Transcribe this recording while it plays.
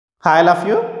Hi, all of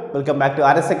you. Welcome back to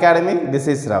RS Academy. This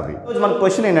is Ravi. మన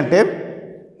question ఏంటంటే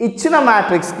ఇచ్చిన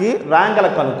matrix కి rank ఎలా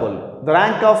కనుక్కోవాలి? The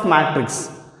rank of matrix.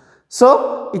 So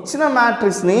ఇచ్చిన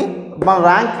మ్యాట్రిక్స్ ని మనం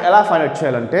ర్యాంక్ ఎలా ఫైండ్ అవుట్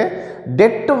చేయాలంటే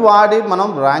డెట్ వాడి మనం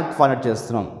ర్యాంక్ ఫైండ్ అవుట్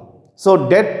చేస్తున్నాం. సో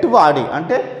డెట్ వాడి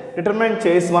అంటే డిటర్మినెంట్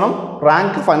చేసి మనం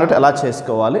ర్యాంక్ ఫైండ్ అవుట్ ఎలా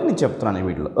చేసుకోవాలి నేను చెప్తున్నాను ఈ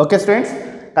వీడియోలో. ఓకే స్టూడెంట్స్,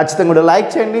 ఖచ్చితంగా కూడా లైక్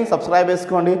చేయండి, సబ్స్క్రైబ్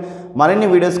చేసుకోండి. మరిన్ని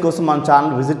వీడియోస్ కోసం మన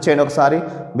ఛానల్ విజిట్ చేయండి ఒకసారి,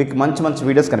 మీకు మంచి మంచి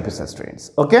వీడియోస్ కనిపిస్తాయి స్టూడెంట్స్.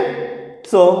 ఓకే,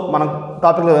 సో మనం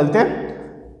టాపిక్లో వెళ్తే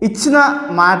ఇచ్చిన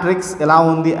మ్యాట్రిక్స్ ఎలా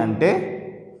ఉంది అంటే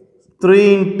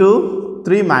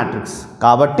 3x3 మ్యాట్రిక్స్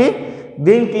కాబట్టి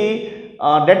దీనికి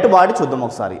డెట్ వాడి చూద్దాం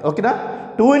ఒకసారి. ఓకేనా,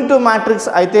 2x మ్యాట్రిక్స్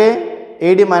అయితే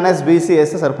AD - BC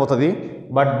వేస్తే సరిపోతుంది.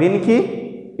 బట్ దీనికి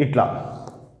ఇట్లా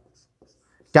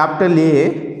capital A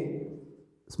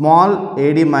small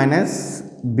AD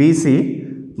 - BC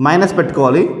minus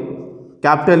పెట్టుకోవాలి,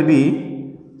 capital B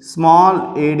small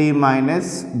AD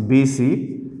 - BC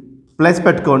plus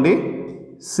పెట్టుకోండి,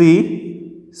 C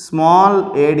స్మాల్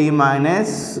AD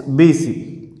 - BC.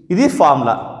 ఇది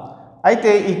ఫార్ములా.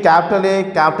 అయితే ఈ capital A,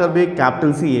 capital B,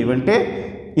 capital C ఏమంటే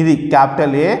ఇది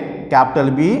క్యాపిటల్ A,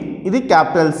 క్యాపిటల్ B, ఇది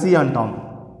క్యాపిటల్ C అంటాం.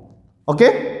 Okay,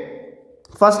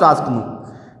 first రాసుకుందాం.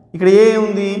 ఇక్కడ ఏ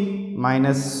ఉంది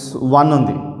 -1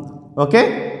 ఉంది. ఓకే,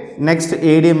 నెక్స్ట్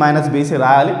AD - BC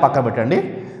రాయాలి, పక్క పెట్టండి.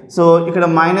 సో ఇక్కడ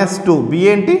 -2, B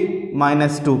ఏంటి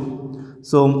 -2.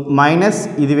 సో మైనస్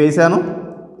ఇది వేసాను,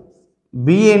 B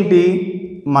ఏంటి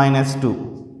 -2.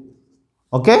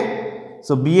 ఓకే,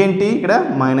 సో B ఏంటి ఇక్కడ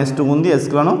 -2 ఉంది,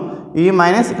 వేసుకున్నాను. ఈ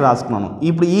మైనస్ ఇక్కడ రాసుకున్నాను.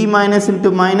 ఇప్పుడు ఈ మైనస్ ఇంటూ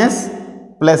మైనస్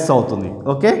ప్లస్ అవుతుంది.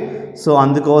 ఓకే, సో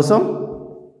అందుకోసం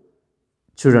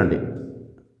చూడండి,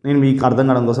 నేను మీకు అర్థం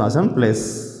కావడం కోసం రాసాను, ప్లస్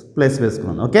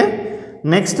వేసుకున్నాను. ఓకే,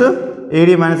 నెక్స్ట్ AD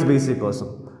 - BC కోసం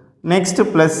next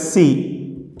plus C.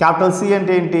 Capital C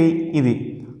అంటే ఏంటి ఇది.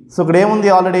 సో ఇక్కడ ఏముంది,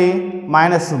 ఆల్రెడీ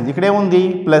మైనస్ ఉంది, ఇక్కడ ఏముంది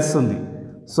ప్లస్ ఉంది.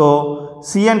 సో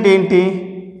C అంటే ఏంటి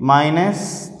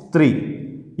 -3.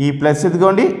 ఈ ప్లస్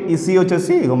ఇదిగోండి, ఈ C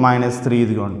వచ్చేసి ఇక -3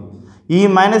 ఇదిగోండి. ఈ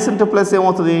మైనస్ ఇంటూ ప్లస్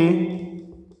ఏమవుతుంది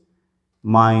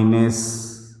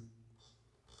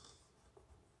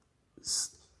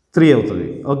 -3 అవుతుంది.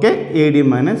 ఓకే, AD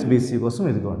 - BC కోసం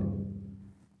ఇదిగోండి.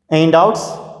 ఏం డౌట్స్?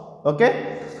 ఓకే,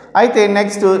 అయితే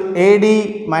నెక్స్ట్ AD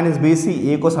 - BC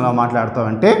ఏ కోసం ఎలా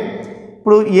మాట్లాడతామంటే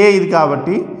ఇప్పుడు ఏ ఇది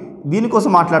కాబట్టి దీనికోసం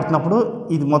మాట్లాడుతున్నప్పుడు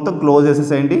ఇది మొత్తం క్లోజ్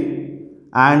చేసేసేయండి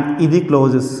అండ్ ఇది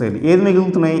క్లోజ్ చేసేసేయండి. ఏది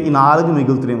మిగులుతున్నాయి, ఈ 4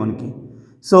 మిగులుతున్నాయి మనకి.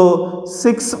 సో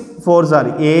 6 4s are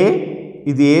A,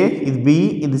 ఇది A, ఇది B,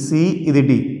 ఇది C, ఇది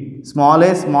D. Small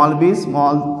a, small b,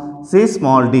 small c,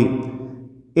 small d.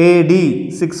 AD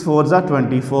 6 4s are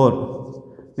 24.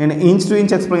 నేను ఇంచ్ టు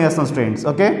ఇంచ్ ఎక్స్ప్లెయిన్ చేస్తాను students.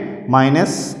 Okay,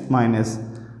 minus minus.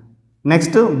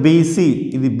 Next BC,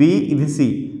 ఇది B, ఇది C.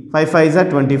 5 5s are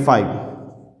 25.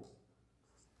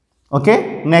 Okay,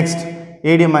 next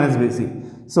AD - BC.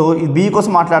 So ఇది B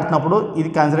కోసం మాట్లాడుతున్నప్పుడు ఇది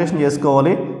consideration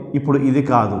చేసుకోవాలి. ఇప్పుడు ఇది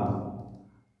కాదు,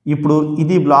 ఇప్పుడు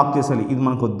ఇది బ్లాక్ చేసేయాలి, ఇది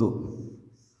మనకు వద్దు,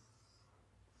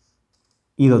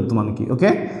 ఇది వద్దు మనకి. ఓకే,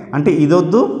 అంటే ఇది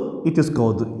వద్దు, ఇది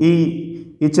తీసుకోవద్దు, ఈ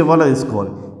చివరిలో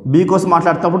తీసుకోవాలి. B కోసం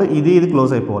మాట్లాడుతున్నప్పుడు ఇది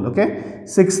క్లోజ్ అయిపోవాలి. Okay,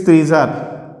 6 3s are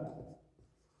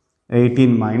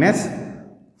 18 minus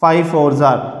 5 4s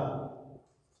are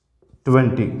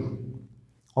 20.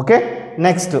 Okay,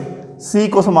 next C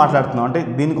కోసం మాట్లాడుతున్నాం, అంటే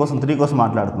దీనికోసం 3 కోసం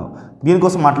మాట్లాడుతున్నాం.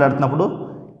 దీనికోసం మాట్లాడుతున్నప్పుడు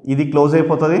ఇది క్లోజ్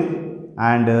అయిపోతుంది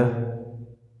అండ్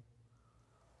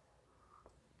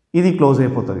ఇది క్లోజ్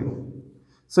అయిపోతుంది.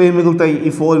 సో ఏం మిగులుతాయి, ఈ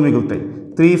 4 మిగులుతాయి.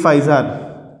 3 5s are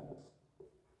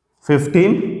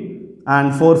 15 and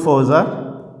 4 4s are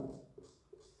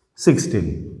 16.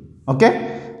 Okay,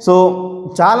 so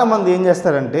చాలామంది ఏం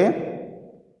చేస్తారంటే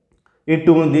ఈ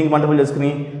 2ని దీనికి మల్టిపుల్ చేసుకుని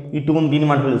ఈ 2ని దీన్ని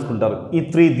మల్టిపుల్ చేసుకుంటారు, ఈ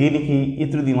 3 దీనికి, ఈ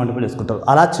 3 దీన్ని మల్టిపుల్ చేసుకుంటారు.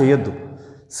 అలా చేయొద్దు,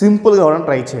 సింపుల్గా అవడం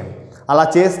ట్రై చేయండి. అలా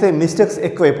చేస్తే మిస్టేక్స్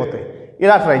ఎక్కువైపోతాయి.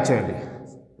 ఇలా ట్రై చేయండి.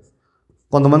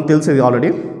 కొంతమంది తెలిసేది ఆల్రెడీ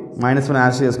 -1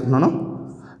 యాడ్ చేసుకుంటున్నాను.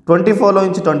 24లో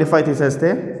నుంచి 25 తీసేస్తే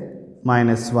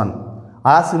 -1.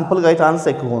 అలా సింపుల్గా అయితే ఆన్సర్స్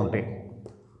ఎక్కువగా ఉంటాయి.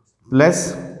 ప్లస్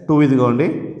 2 ఇదిగోండి.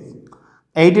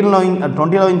 20లో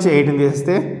నుంచి 18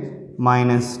 తీసేస్తే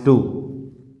 -2.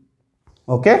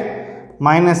 ఓకే,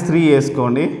 -3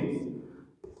 వేసుకోండి.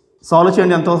 సాల్వ్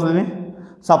చేయండి, ఎంత వస్తుంది.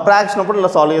 సబ్ట్రాక్షన్ అప్పుడు ఇలా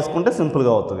సాల్వ్ చేసుకుంటే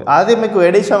సింపుల్గా అవుతుంది. అదే మీకు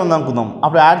ఎడిషన్ ఉందనుకుందాం,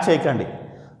 అప్పుడు యాడ్ చేయకండి,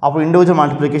 అప్పుడు ఇండివిజువల్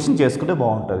మల్టిప్లికేషన్ చేసుకుంటే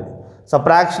బాగుంటుంది.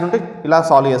 సబ్ట్రాక్షన్ ఉంటే ఇలా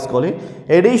సాల్వ్ చేసుకోవాలి.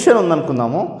 ఎడిషన్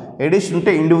ఉందనుకుందాము, ఎడిషన్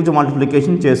ఉంటే ఇండివిజువల్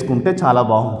మల్టిప్లికేషన్ చేసుకుంటే చాలా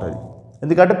బాగుంటుంది.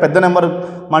 ఎందుకంటే పెద్ద నెంబర్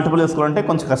మల్టిపుల్ చేసుకోవాలంటే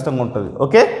కొంచెం కష్టంగా ఉంటుంది.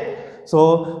 ఓకే, సో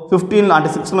 15 అంటే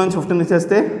 6లో నుంచి 15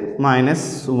 తీసేస్తే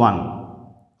 -1.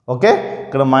 ఓకే,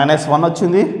 ఇక్కడ -1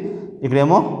 వచ్చింది,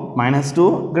 ఇక్కడేమో -2,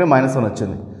 ఇక్కడ -1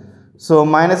 వచ్చింది. So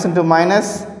minus into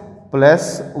minus plus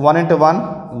 1 into 1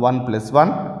 1 plus 1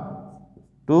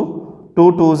 2 2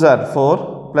 2s are 4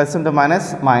 plus into minus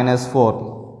minus 4.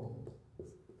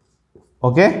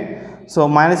 Okay, so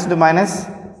minus into minus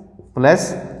plus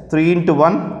 3 into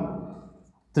 1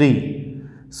 3.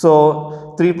 So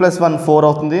 3 plus 1 4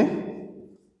 అవుతుంది,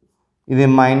 ఇది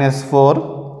minus 4.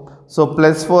 So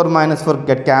plus 4 minus 4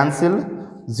 get cancelled,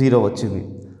 0 వచ్చింది.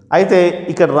 అయితే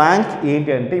ఇక్కడ ర్యాంక్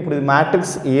ఏంటి అంటే ఇప్పుడు ఇది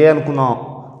మ్యాట్రిక్స్ ఏ అనుకున్నాం,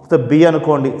 బి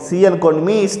అనుకోండి, సి అనుకోండి,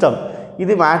 మీ ఇష్టం.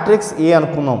 ఇది మ్యాట్రిక్స్ ఏ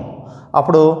అనుకున్నాం.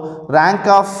 అప్పుడు rank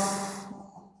of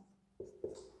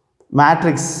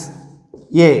matrix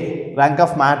A, rank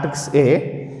of matrix A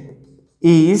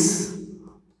is,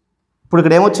 ఇప్పుడు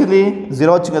ఇక్కడ ఏమొచ్చింది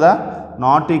 0 వచ్చింది కదా,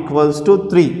 not equals to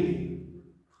 3.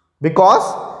 Because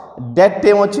debt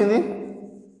ఏమొచ్చింది,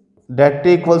 డెట్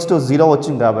ఈక్వల్స్ టు 0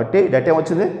 వచ్చింది కాబట్టి, డెట్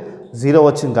ఏమొచ్చింది 0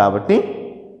 వచ్చింది కాబట్టి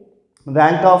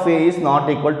rank of A is not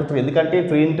equal to 3. ఎందుకంటే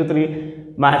 3 into 3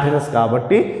 మ్యాట్రిసెస్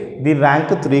కాబట్టి దీని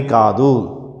ర్యాంక్ 3 కాదు.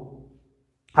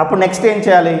 అప్పుడు నెక్స్ట్ ఏం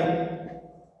చేయాలి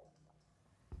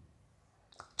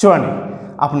చూడండి,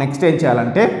 అప్పుడు నెక్స్ట్ ఏం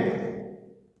చేయాలంటే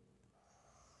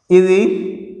ఇది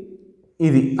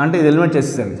ఇది అంటే ఇది ఎలిమినేట్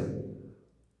చేసేసండి.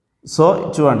 సో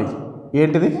చూడండి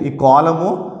ఏంటిది, ఈ కాలము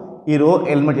ఈ రో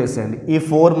ఎలిమినేట్ చేసేయండి, ఈ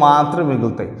 4 మాత్రం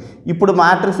మిగులుతాయి. ఇప్పుడు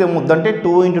మ్యాట్రిక్స్ ఏమవుతుందంటే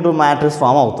 2 into 2 మ్యాట్రిక్స్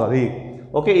ఫామ్ అవుతుంది.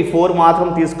 ఓకే, ఈ 4 మాత్రం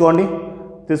తీసుకోండి,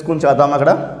 తీసుకుని చేద్దాం.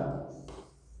 అక్కడ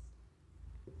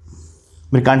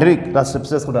మీరు కంటిన్యూ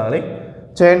స్టెప్స్ చేసుకుంటారు,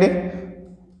 చేయండి.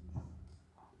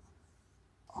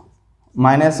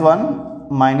 -1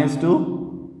 -2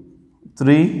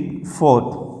 3 4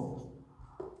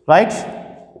 right,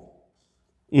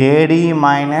 AD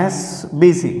minus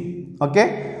BC. Okay,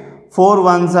 4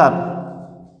 1s are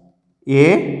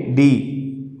AD,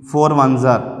 4 1s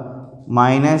are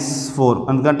 -4,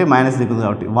 ఎందుకంటే మైనస్ దిగుతుంది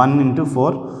కాబట్టి 1 into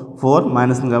 4 4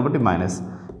 మైనస్ ఉంది కాబట్టి మైనస్,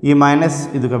 ఈ మైనస్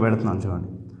ఇదిగా పెడుతున్నాను చూడండి.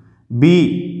 B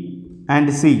and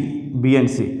C, B and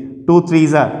C 2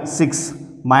 3s are 6,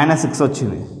 -6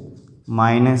 వచ్చింది,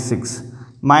 -6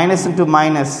 minus into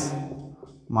minus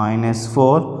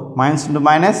 -4 minus into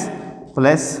minus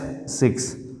 +6.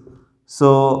 So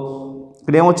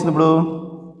ఇక్కడ ఏమొచ్చింది, ఇప్పుడు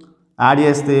యాడ్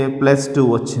చేస్తే +2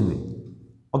 వచ్చింది.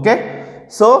 ఓకే,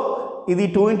 సో ఇది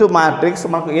 2 into మ్యాట్రిక్స్,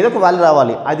 మనకు ఏదో ఒక వాల్యూ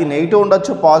రావాలి. అది నెగిటివ్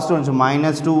ఉండొచ్చు, పాజిటివ్ ఉండొచ్చు,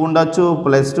 -2 ఉండొచ్చు,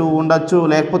 +2 ఉండొచ్చు,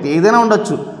 లేకపోతే ఏదైనా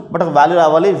ఉండొచ్చు. బట్ ఒక వాల్యూ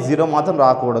రావాలి, 0 మాత్రం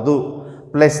రాకూడదు.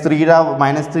 +3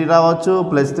 -3 రావచ్చు,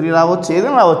 +3 రావచ్చు,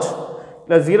 ఏదైనా రావచ్చు.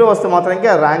 ఇలా 0 వస్తే మాత్రం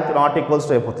ఇంకా ర్యాంక్ నాట్ ఈక్వల్స్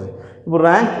టు అయిపోతుంది. ఇప్పుడు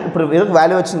ర్యాంక్, ఇప్పుడు ఏదో ఒక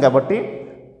వాల్యూ వచ్చింది కాబట్టి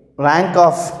ర్యాంక్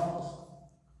ఆఫ్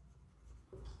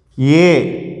ఏ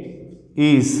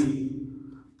ఈజ్,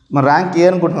 మన ర్యాంక్ ఏ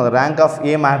అనుకుంటున్నాం కదా, ర్యాంక్ ఆఫ్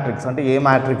ఏ మ్యాట్రిక్స్ అంటే ఏ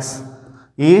మ్యాట్రిక్స్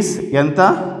ఈజ్ ఎంత,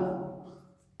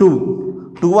 2.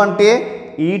 2 అంటే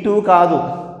ఈ 2 కాదు,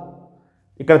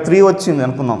 ఇక్కడ 3 వచ్చింది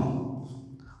అనుకుందాం.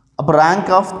 అప్పుడు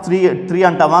ర్యాంక్ ఆఫ్ 3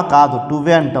 అంటామా, కాదు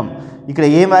 2 అంటాం. ఇక్కడ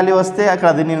ఏ వాల్యూ వస్తే అక్కడ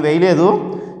అది నేను వేయలేదు,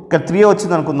 ఇక్కడ 3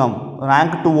 వచ్చింది అనుకుందాం,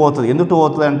 ర్యాంక్ 2 అవుతుంది. ఎందుకు 2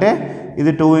 అవుతుంది అంటే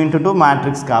ఇది 2 into 2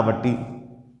 మ్యాట్రిక్స్ కాబట్టి.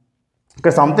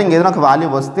 ఇక్కడ సంథింగ్ ఏదైనా ఒక వాల్యూ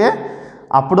వస్తే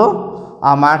అప్పుడు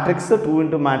ఆ మ్యాట్రిక్స్ 2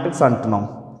 into మ్యాట్రిక్స్ అంటున్నాం.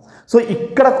 సో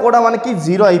ఇక్కడ కూడా మనకి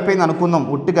 0 అయిపోయింది అనుకుందాం,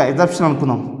 ఉట్టిగా ఎగ్జాప్షన్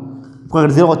అనుకుందాం. ఇక్కడ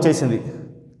 0 వచ్చేసింది,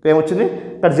 ఏమొచ్చింది,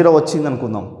 ఇక్కడ 0 వచ్చింది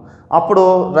అనుకుందాం. అప్పుడు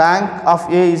rank of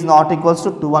A is not equals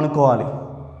to 2 అనుకోవాలి.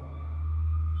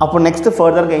 అప్పుడు నెక్స్ట్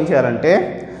ఫర్దర్గా ఏం చేయాలంటే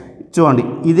చూడండి,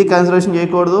 ఇది కన్సిడరేషన్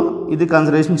చేయకూడదు, ఇది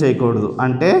కన్సిడరేషన్ చేయకూడదు.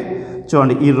 అంటే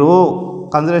చూడండి, ఈ రో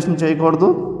కన్సిడరేషన్ చేయకూడదు,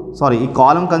 సారీ ఈ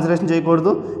కాలం కన్సిడరేషన్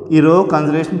చేయకూడదు, ఈ రో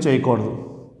కన్సిడరేషన్ చేయకూడదు,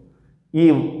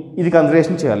 ఇది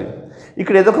కన్సిడరేషన్ చేయాలి.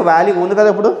 ఇక్కడ ఏదో ఒక వాల్యూ ఉంది కదా,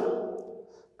 ఇప్పుడు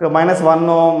ఇక్కడ -1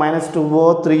 -2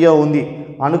 3 ఉంది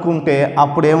అనుకుంటే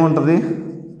అప్పుడు ఏముంటుంది,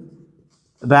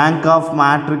 rank of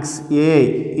matrix A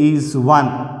is 1.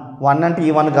 1 అంటే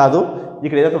ఈ 1 కాదు,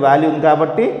 ఇక్కడ ఏదో ఒక వాల్యూ ఉంది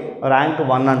కాబట్టి ర్యాంక్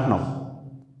 1 అంటున్నాం.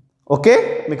 ఓకే,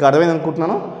 మీకు అర్థమైంది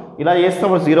అనుకుంటున్నాను. ఇలా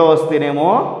చేసినప్పుడు 0 వస్తేనేమో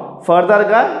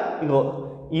ఫర్దర్గా ఇగో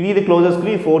ఇది క్లోజ్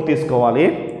చేసుకుని 4 తీసుకోవాలి.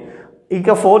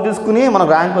 ఇంకా 4 తీసుకుని మన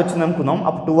ర్యాంక్ వచ్చింది అనుకుందాం,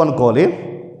 అప్పుడు 2 అనుకోవాలి.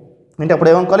 అంటే అప్పుడు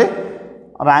ఏమనుకోవాలి,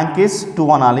 ర్యాంక్ ఈజ్ 2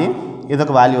 అనాలి ఏదో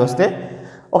ఒక వాల్యూ వస్తే.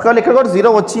 ఒకవేళ ఇక్కడ కూడా 0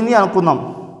 వచ్చింది అనుకుందాం,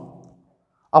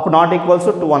 అప్పుడు నాట్ ఈక్వల్స్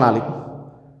టు 2 అనాలి.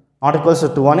 నాట్ ఈక్వల్స్ టు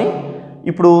 2 అని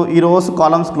ఇప్పుడు ఈ రోస్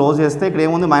కాలమ్స్ క్లోజ్ చేస్తే ఇక్కడ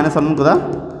ఏముంది, -1 ఉంది కదా.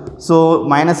 సో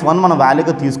 -1 మనం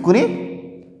వాల్యూగా తీసుకుని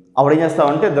అప్పుడు ఏం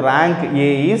చేస్తామంటే ద ర్యాంక్ ఏ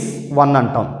ఈజ్ 1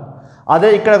 అంటాం. అదే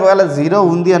ఇక్కడ ఒకవేళ 0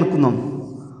 ఉంది అనుకుందాం,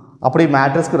 అప్పుడు ఈ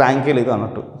మ్యాట్రిక్స్కి ర్యాంకే లేదు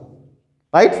అన్నట్టు,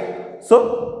 రైట్. సో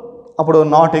అప్పుడు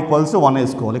నాట్ ఈక్వల్స్ 1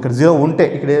 వేసుకోవాలి. ఇక్కడ 0 ఉంటే,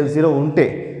 ఇక్కడ 0 ఉంటే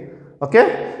ఓకే,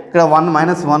 ఇక్కడ 1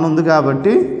 -1 ఉంది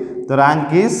కాబట్టి ద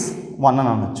ర్యాంక్ ఈజ్ 1 అని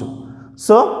అనొచ్చు.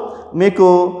 సో మీకు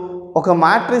ఒక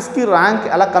మ్యాట్రిక్స్కి ర్యాంక్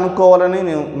ఎలా కనుక్కోవాలని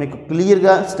నేను మీకు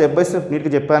క్లియర్గా స్టెప్ బై స్టెప్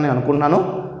నీట్గా చెప్పానని అనుకుంటున్నాను.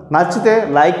 నచ్చితే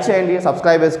లైక్ చేయండి,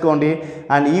 సబ్స్క్రైబ్ చేసుకోండి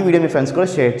అండ్ ఈ వీడియో మీ ఫ్రెండ్స్ కూడా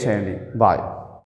షేర్ చేయండి. బాయ్.